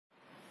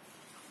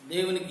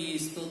దేవునికి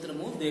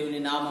స్తోత్రము. దేవుని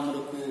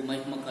నామములకు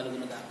మహిమ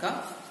కలుగును గాక.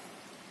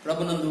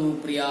 ప్రభునందు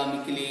ప్రియా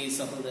మికిలి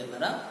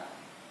సహోదరులరా,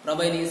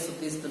 ప్రభువైన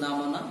యేసుక్రీస్తు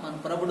నామమున మన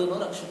ప్రభుడును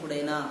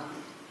రక్షకుడైన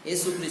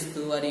యేసుక్రీస్తు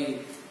వారి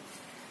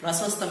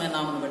ప్రశస్తమైన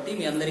నామమును బట్టి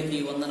మీ అందరికీ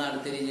వందనాలు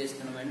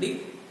తెలియజేస్తున్నామండి.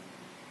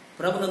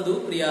 ప్రభునందు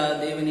ప్రియా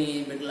దేవుని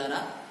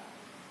బిడ్డలారా,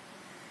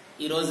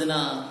 ఈ రోజున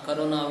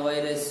కరోనా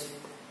వైరస్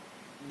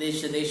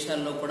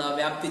దేశాల్లో కూడా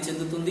వ్యాప్తి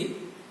చెందుతుంది.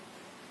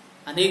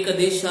 అనేక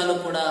దేశాలు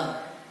కూడా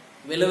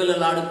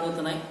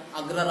విలవిలలాడిపోతున్నాయి.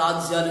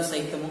 అగ్రరాజ్యాలు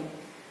సైతము,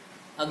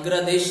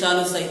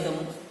 అగ్రదేశాలు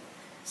సైతము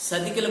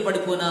సతికిల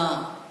పడిపోయిన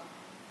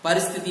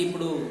పరిస్థితి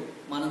ఇప్పుడు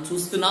మనం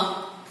చూస్తున్నాం.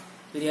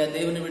 ప్రియ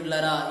దేవుని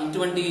బిడ్డలారా,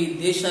 ఇటువంటి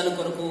దేశాల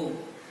కొరకు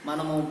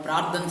మనము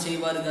ప్రార్థన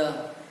చేయవారుగా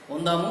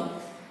ఉందాము.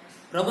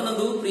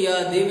 ప్రభునందు ప్రియ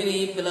దేవుని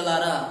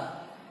పిల్లలారా,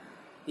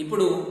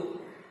 ఇప్పుడు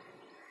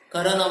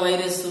కరోనా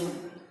వైరస్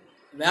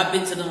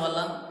వ్యాపించడం వల్ల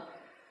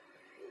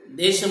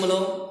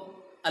దేశంలో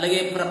అలాగే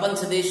ప్రపంచ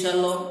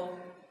దేశాల్లో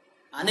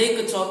అనేక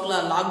చోట్ల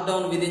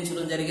లాక్డౌన్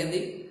విధించడం జరిగింది.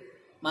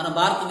 మన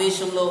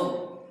భారతదేశంలో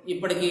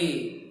ఇప్పటికీ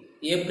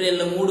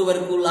ఏప్రిల్ 3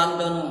 వరకు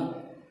లాక్డౌన్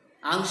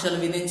ఆంక్షలు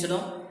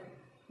విధించడం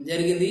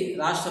జరిగింది.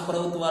 రాష్ట్ర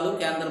ప్రభుత్వాలు,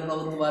 కేంద్ర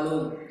ప్రభుత్వాలు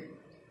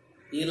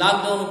ఈ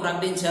లాక్డౌన్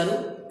ప్రకటించారు.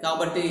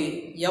 కాబట్టి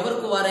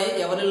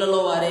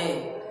ఎవరిళ్లలో వారే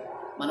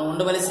మనం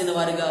ఉండవలసిన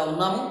వారిగా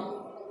ఉన్నాము.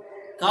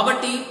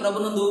 కాబట్టి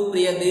ప్రభునందు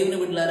ప్రియ దేవుని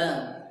బిడ్డలారా,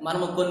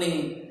 మనము కొన్ని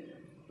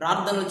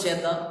ప్రార్థనలు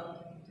చేద్దాం.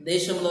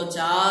 దేశంలో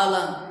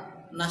చాలా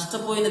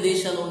నష్టపోయిన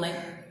దేశాలు ఉన్నాయి,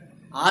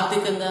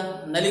 ఆర్థికంగా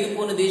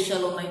నలిగిపోయిన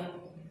దేశాలు ఉన్నాయి,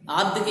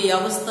 ఆర్థిక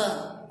వ్యవస్థ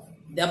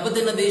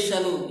దెబ్బతిన్న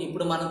దేశాలు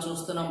ఇప్పుడు మనం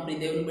చూస్తున్నాం. ప్రియ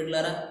దేవుని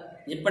బిడ్డలారా,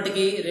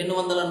 ఇప్పటికీ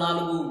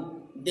 204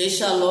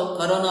 దేశాల్లో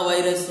కరోనా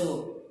వైరస్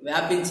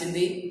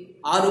వ్యాపించింది.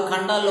 6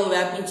 ఖండాల్లో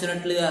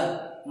వ్యాపించినట్లుగా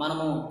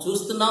మనము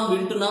చూస్తున్నాం,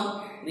 వింటున్నాం.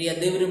 ప్రియ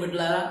దేవుని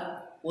బిడ్డలారా,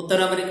 ఉత్తర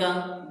అమెరికా,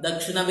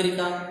 దక్షిణ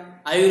అమెరికా,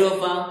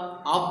 ఐరోపా,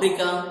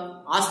 ఆఫ్రికా,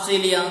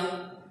 ఆస్ట్రేలియా,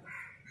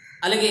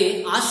 అలాగే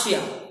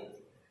ఆసియా,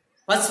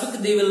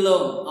 పసిఫిక్ దీవుల్లో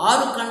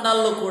 6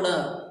 ఖండాల్లో కూడా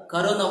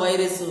కరోనా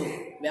వైరస్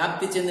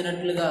వ్యాప్తి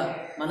చెందినట్లుగా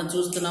మనం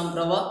చూస్తున్నాం.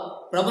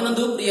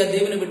 ప్రభునందు ప్రియ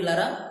దేవుని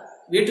బిడ్డలారా,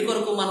 వీటి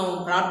కొరకు మనం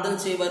ప్రార్థన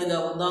చేయవారిగా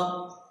ఉందాం.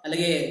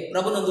 అలాగే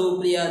ప్రభునందు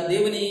ప్రియ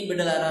దేవుని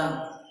బిడ్డలారా,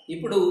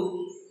 ఇప్పుడు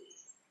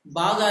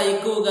బాగా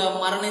ఎక్కువగా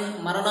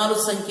మరణాల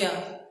సంఖ్య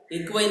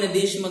ఎక్కువైన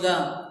దేశముగా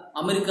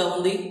అమెరికా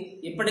ఉంది.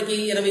 ఇప్పటికీ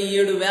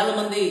 27,000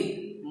 మంది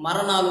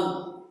మరణాలు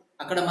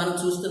అక్కడ మనం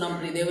చూస్తున్నాం.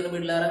 ప్రియ దేవుని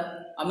బిడ్డలారా,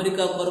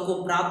 అమెరికా కొరకు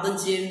ప్రార్థన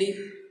చేయండి.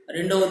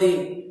 రెండవది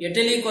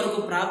ఇటలీ కొరకు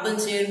ప్రార్థన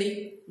చేయండి.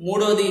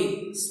 మూడవది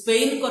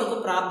స్పెయిన్ కొరకు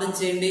ప్రార్థన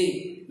చేయండి.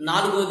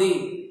 నాలుగవది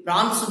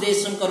ఫ్రాన్స్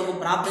దేశం కొరకు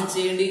ప్రార్థన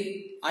చేయండి.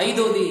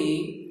 ఐదవది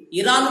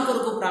ఇరాన్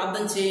కొరకు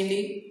ప్రార్థన చేయండి.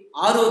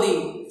 ఆరోది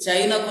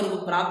చైనా కొరకు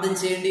ప్రార్థన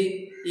చేయండి.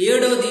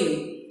 ఏడవది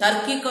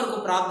టర్కీ కొరకు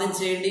ప్రార్థన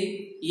చేయండి.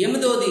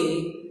 ఎనిమిదవది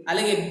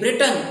అలాగే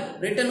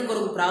బ్రిటన్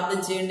కొరకు ప్రార్థన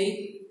చేయండి.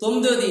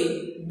 తొమ్మిదవది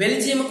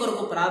బెల్జియం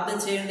కొరకు ప్రార్థన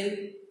చేయండి.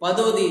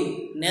 10వది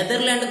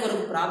నెదర్లాండ్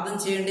కొరకు ప్రార్థన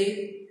చేయండి.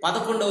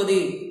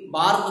 11వది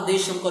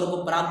భారతదేశం కొరకు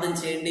ప్రార్థన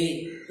చేయండి.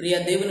 ప్రియ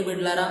దేవుని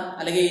బిడ్డలారా,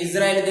 అలాగే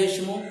ఇజ్రాయెల్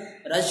దేశము,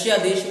 రష్యా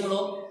దేశంలో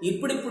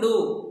ఇప్పుడిప్పుడు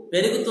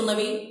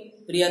పెరుగుతున్నవి.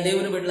 ప్రియ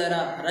దేవుని బిడ్డలారా,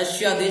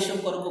 రష్యా దేశం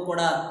కొరకు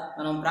కూడా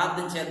మనం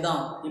ప్రార్థన చేద్దాం.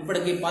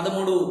 ఇప్పటికి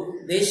 13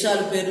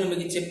 దేశాల పేర్లు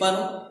మీకు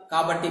చెప్పాను.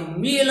 కాబట్టి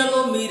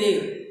మీలలో మీరే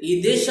ఈ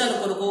దేశాల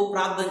కొరకు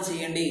ప్రార్థన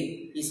చేయండి.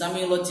 ఈ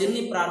సమయంలో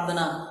చిన్ని ప్రార్థన,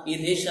 ఈ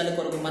దేశాల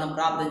కొరకు మనం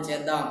ప్రార్థన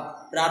చేద్దాం.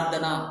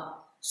 ప్రార్థన.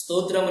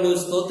 స్తోత్రములు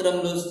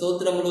స్తోత్రములు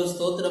స్తోత్రములు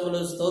స్తోత్రములు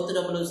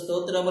స్తోత్రములు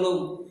స్తోత్రములు.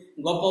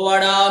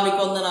 గొప్పవాడా మీకు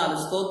వందనాలు,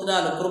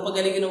 స్తోత్రాలు. కృప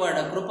కలిగిన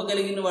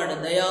వాడ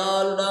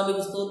దయాళుడా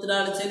మీకు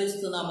స్తోత్రాలు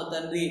చెల్లిస్తున్నాము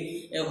తండ్రి.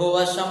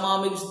 యెహోవా షమ్మా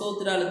మీకు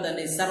స్తోత్రాలు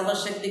తండ్రి.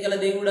 సర్వశక్తి గల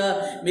దేవుడా,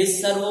 మీ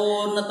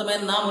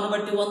సర్వోన్నతమైన నామను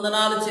బట్టి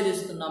వందనాలు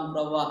చెల్లిస్తున్నాం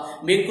ప్రభువా.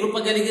 మీ కృప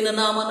కలిగిన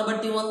నామను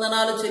బట్టి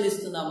వందనాలు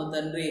చెల్లిస్తున్నాము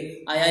తండ్రి.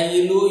 ఆయా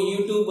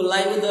యూట్యూబ్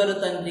లైవ్ ద్వారా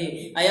తండ్రి,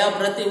 ఆయా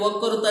ప్రతి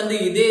ఒక్కరు తండ్రి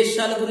ఈ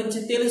దేశాల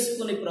గురించి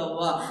తెలుసుకుని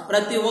ప్రభువా,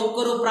 ప్రతి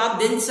ఒక్కరూ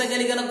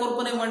ప్రార్థించగలిగిన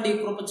కృపనివ్వండి,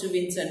 కృప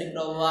చూపించండి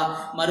ప్రభువా.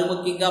 మరి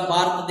ముఖ్యంగా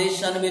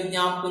భారతదేశాన్ని మీరు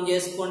జ్ఞాపకం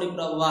చేసుకోండి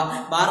ప్రభువా.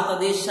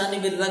 భారతదేశాన్ని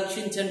మీరు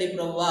రక్షించండి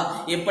ప్రభువా.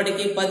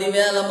 ఇప్పటికీ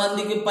 10,000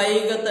 మందికి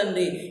పైగా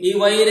తండ్రి ఈ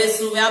వైరస్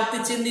వ్యాప్తి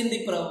చెందింది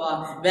ప్రభువా,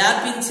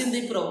 వ్యాపించింది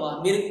ప్రభువా.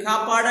 మీరు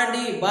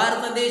కాపాడండి,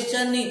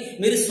 భారతదేశాన్ని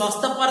మీరు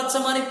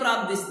స్వస్థపరచమని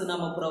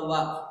ప్రార్థిస్తున్నాము ప్రభువా.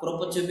 కృప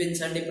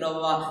చూపించండి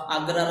ప్రభువా.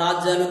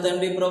 అగ్రరాజ్యాలు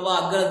తండ్రి ప్రభువా,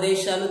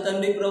 అగ్రదేశాలు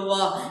తండ్రి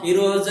ప్రభువా, ఈ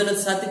రోజున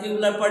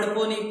సతికిల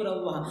పడిపోని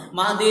ప్రభువా.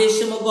 మా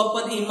దేశము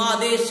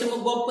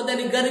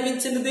గొప్పదని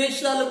గర్వించిన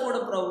దేశాలు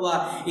కూడా ప్రభువా,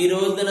 ఈ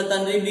రోజున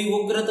తండ్రి మీ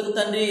ఉగ్రతకు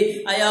తండ్రి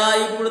అయా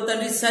ఇప్పుడు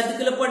తండ్రి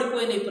సతికిలు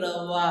పడిపోయినాయి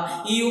ప్రభువా.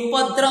 ఈ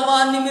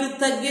ఉపద్రవాన్ని మీరు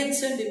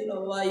తగ్గించండి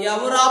ప్రభువా.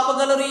 ఎవరు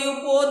ఆపగలరు ఈ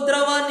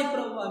ఉపద్రవాన్ని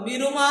ప్రభువా?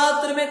 మీరు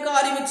మాత్రమే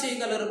కార్యం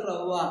చేయగలరు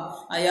ప్రభువా.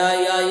 అయా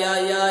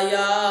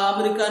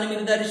అమెరికాని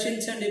మీరు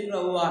దర్శించండి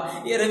ప్రభువా.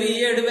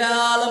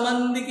 27,000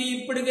 మందికి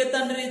ఇప్పుడు ఇప్పటికే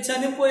తండ్రి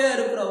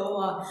చనిపోయారు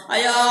ప్రభువా.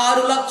 అయా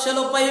 6 లక్షల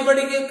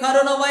పైబడికి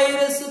కరోనా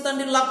వైరస్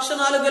తండ్రి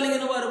లక్షణాలు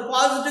కలిగిన వారు,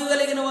 పాజిటివ్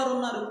కలిగిన వారు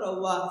ఉన్నారు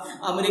ప్రభువా.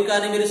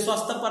 అమెరికాని మీరు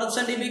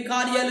స్వస్థపరచండి, మీ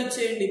కార్యాలు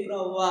చేయండి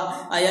ప్రభువా.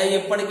 అయా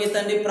ఇప్పటికీ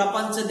తండ్రి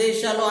ప్రపంచ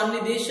దేశాల్లో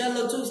అన్ని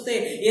దేశాల్లో చూస్తే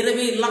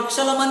 20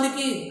 లక్షల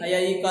మందికి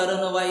అయా ఈ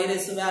కరోనా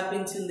వైరస్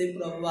వ్యాపించింది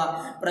ప్రభువా.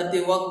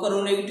 ప్రతి ఒక్కరూ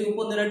నెగిటివ్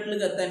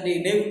పొందినట్లుగా తండ్రి,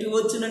 నెగిటివ్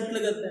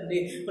వచ్చినట్లుగా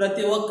తండ్రి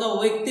ప్రతి ఒక్క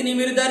వ్యక్తిని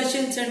మీరు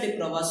దర్శించండి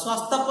ప్రభువా,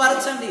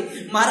 స్వస్థపరచండి.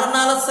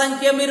 మరణాల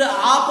సంఖ్య మీరు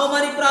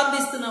ఆపమని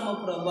ప్రార్థిస్తున్నాము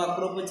ప్రభువా.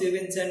 కృప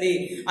చూపించండి.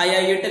 అయా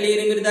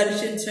ఇటలీని మీరు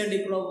దర్శించండి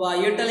ప్రభువా,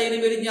 ఇటలీని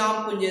మీరు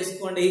జ్ఞాపకం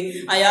చేసుకోండి.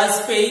 అయా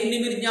స్పెయిన్ ని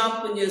మీరు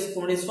జ్ఞాపకం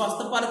చేసుకోండి,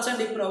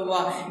 స్వస్థపరచండి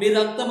ప్రభువా. మీ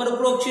రక్తమును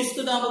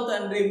ప్రోక్షిస్తున్నాము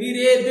తండ్రి,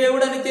 మీరే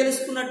దేవుడని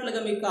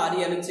తెలుసుకున్నట్లుగా మీ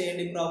కార్యాలు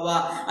చేయండి ప్రభువా.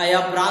 అయా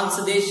ఫ్రాన్స్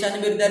దేశాన్ని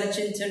మీరు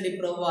దర్శించండి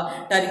ప్రభువా,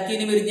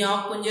 టర్కీని మీరు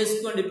జ్ఞాపకం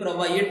చేసుకోండి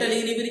ప్రభువా,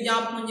 ఇటలీని మీరు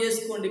జ్ఞాపకం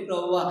చేసుకోండి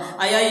ప్రభువా.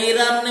 అయా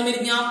ఇరాన్ ని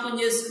మీరు జ్ఞాపకం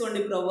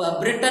చేసుకోండి ప్రభువా,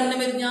 బ్రిటన్ ని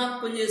మీరు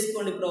జ్ఞాపకం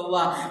చేసుకోండి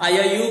ప్రభువా.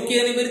 అయా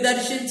యూకేని మీరు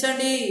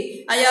దర్శించండి,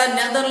 అయా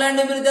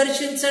నెదర్లాండ్ మీరు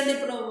దర్శించండి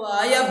ప్రభువా,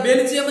 అయా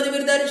బెల్జియం ని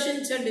మీరు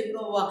దర్శించండి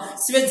ప్రభువా,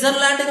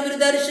 స్విట్జర్లాండ్ ని మీరు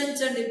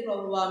దర్శించండి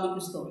ప్రభువా.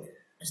 మీకు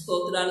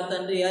స్తోత్రాలు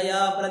తండ్రి. అయా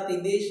ప్రతి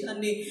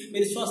దేశాన్ని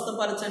మీరు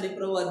స్వస్థపరచండి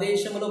ప్రభు.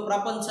 దేశంలో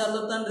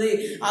ప్రపంచాల్లో తండ్రి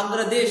అగ్ర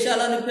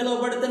దేశాలను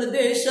పిలువబడుతున్న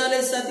దేశాలే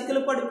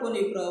సతికిలు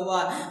పడిపోయి ప్రభు.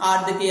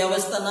 ఆర్థిక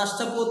వ్యవస్థ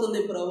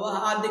నష్టపోతుంది ప్రభు.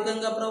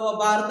 ఆర్థికంగా ప్రభు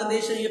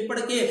భారతదేశం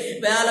ఇప్పటికే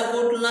 1000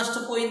 కోట్లు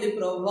నష్టపోయింది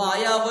ప్రభు.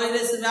 ఆయా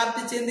వైరస్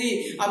వ్యాప్తి చెంది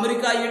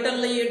అమెరికా,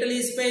 ఇటలీ,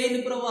 స్పెయిన్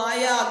ప్రభు,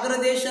 ఆయా అగ్ర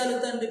దేశాలు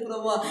తండ్రి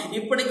ప్రభు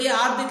ఇప్పటికే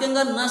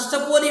ఆర్థికంగా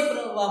నష్టపోని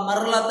ప్రభు.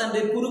 మరలా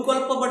తండ్రి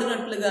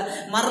పురుకొల్పబడినట్లుగా,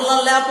 మరలా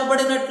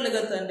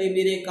లేపబడినట్లుగా తండ్రి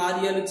మీరే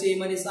కార్యాలు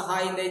చేయమని,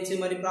 సహాయం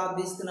దయచేయమని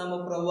ప్రార్థిస్తున్నాము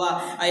ప్రభువా.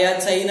 అయా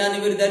చైనాని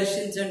మీరు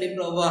దర్శించండి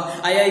ప్రభువా,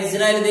 అయా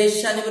ఇజ్రాయెల్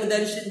దేశాన్ని మీరు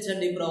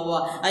దర్శించండి ప్రభువా,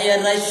 అయా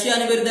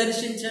రష్యాని మీరు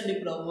దర్శించండి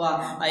ప్రభువా.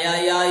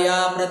 అయా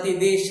ప్రతి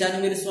దేశాన్ని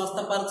మీరు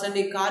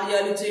స్వస్థపరచండి,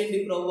 కార్యాలు చేయండి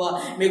ప్రభువా.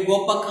 మీ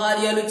గొప్ప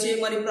కార్యాలు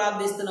చేయమని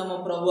ప్రార్థిస్తున్నాము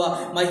ప్రభువా.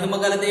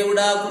 మహిమ గల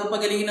దేవుడా, కృప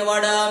కలిగిన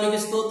వాడా, మీకు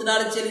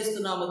స్తోత్రాలు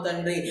చెల్లిస్తున్నాము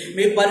తండ్రి.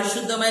 మీ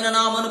పరిశుద్ధమైన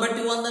నామను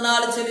బట్టి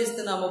వందనాలు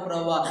చెల్లిస్తున్నాము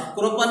ప్రభువా.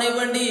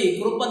 కృపనివ్వండి,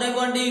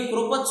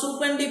 కృప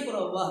చూపండి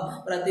ప్రభువా.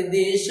 ప్రతి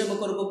దేశము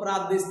కొరకు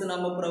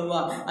ప్రార్థిస్తున్నాము ప్రభువా.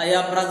 అయా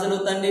ప్రజలు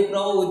తండ్రి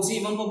ప్రభు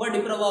ఉజ్జీవింపబడి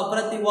ప్రభువా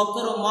ప్రతి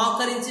ఒక్కరూ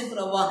మోకరించి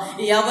ప్రభువా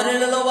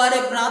ఎవరిలో వారే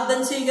ప్రార్థన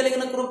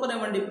చేయగలిగిన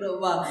కృపనివ్వండి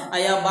ప్రభువా.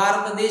 అయా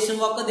భారతదేశం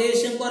ఒక్క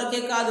దేశం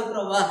కొరకే కాదు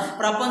ప్రభువా,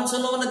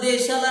 ప్రపంచంలో ఉన్న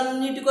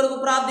దేశాలన్నిటి కొరకు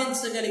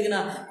ప్రార్థించగలిగిన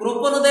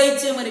కృపను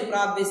దయచేయమని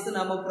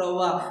ప్రార్థిస్తున్నాము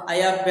ప్రభువా.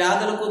 అయా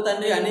పేదలకు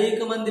తండ్రి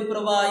అనేక మంది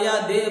ప్రభువా, అయా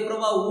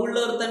ప్రభా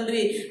ఊళ్ళో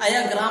తండ్రి,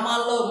 అయా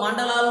గ్రామాల్లో,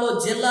 మండలాల్లో,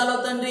 జిల్లాలో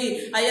తండ్రి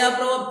అయా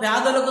ప్రభా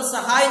పేదలకు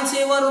సహాయం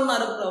చేయవారు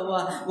ఉన్నారు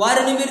ప్రభువా.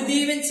 వారిని మీరు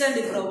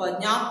దీవించండి ప్రభువా,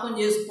 జ్ఞాపకం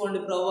చేసుకోండి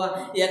ప్రభువా.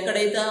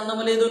 ఎక్కడైతే అన్నం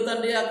లేదో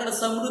తండ్రి అక్కడ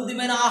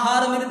సమృద్ధిమైన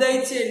ఆహారం మీరు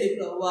దయచేయండి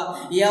ప్రభువా.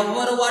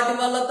 ఎవరు వాటి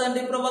వల్ల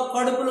తండ్రి ప్రభా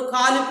కడుపులు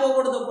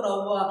కాలిపోకూడదు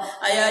ప్రభువా.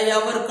 అయా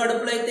ఎవరు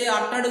కడుపులు అయితే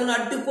అట్టడుగును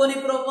అడ్డుకొని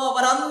ప్రభువా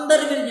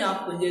వారందరూ మీరు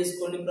జ్ఞాపకం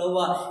చేసుకోండి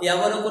ప్రభువా.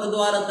 ఎవరొకరి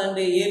ద్వారా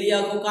తండ్రి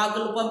ఏలియాకు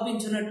కాకులు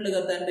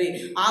పంపించినట్లుగా తండ్రి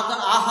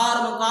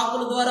ఆహారం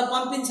కాకుల ద్వారా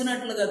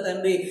పంపించినట్లుగా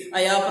తండ్రి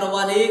అయా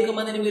ప్రభా అనేక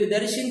మందిని మీరు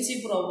దర్శించి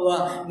ప్రభువా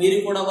మీరు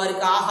కూడా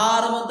వారికి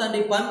ఆహారము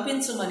తండ్రి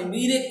పంపించమని,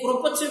 మీరే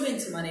కృప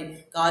చూపించమని,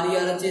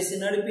 కార్యాలు చేసి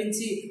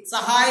నడిపించి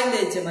సహాయం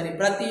తెచ్చమని,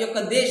 ప్రతి ఒక్క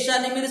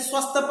దేశాన్ని మీరు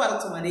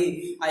స్వస్థపరచమని.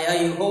 అయా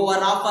యెహోవా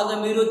రాఫాగా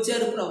మీరు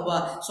వచ్చారు ప్రభువా,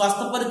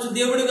 స్వస్థపరచు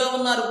దేవుడిగా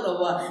ఉన్నారు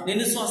ప్రభువా.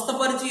 నిన్ను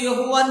స్వస్థపరిచి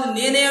యెహోవాని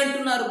నేనే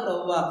అంటున్నారు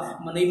ప్రభువా.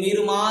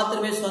 మీరు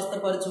మాత్రమే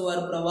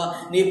స్వస్థపరచువారు ప్రభువా.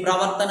 నీ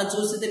ప్రవర్తన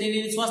చూసి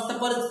నేను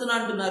స్వస్థపరుస్తున్నా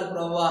అంటున్నారు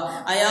ప్రభువా.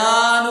 అయా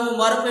నువ్వు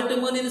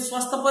మొరపెట్టుము నేను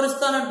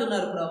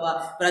స్వస్థపరుస్తానంటున్నారు ప్రభువా.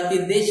 ప్రతి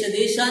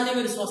దేశాన్ని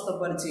మీరు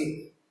స్వస్థపరిచి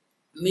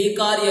మీ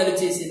కార్యాలు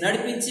చేసి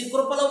నడిపించి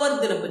కృపలో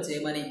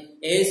వర్ధింపచేయమని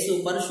యేసు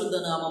పరిశుద్ధ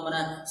నామమున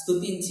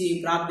స్తుతించి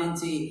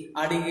ప్రార్థించి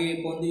అడిగి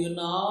పొంది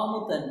ఉన్నాము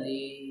తండ్రి.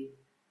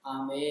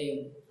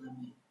 ఆమేన్.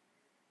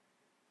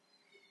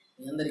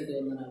 మీ అందరికీ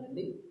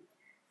వందనాలండి.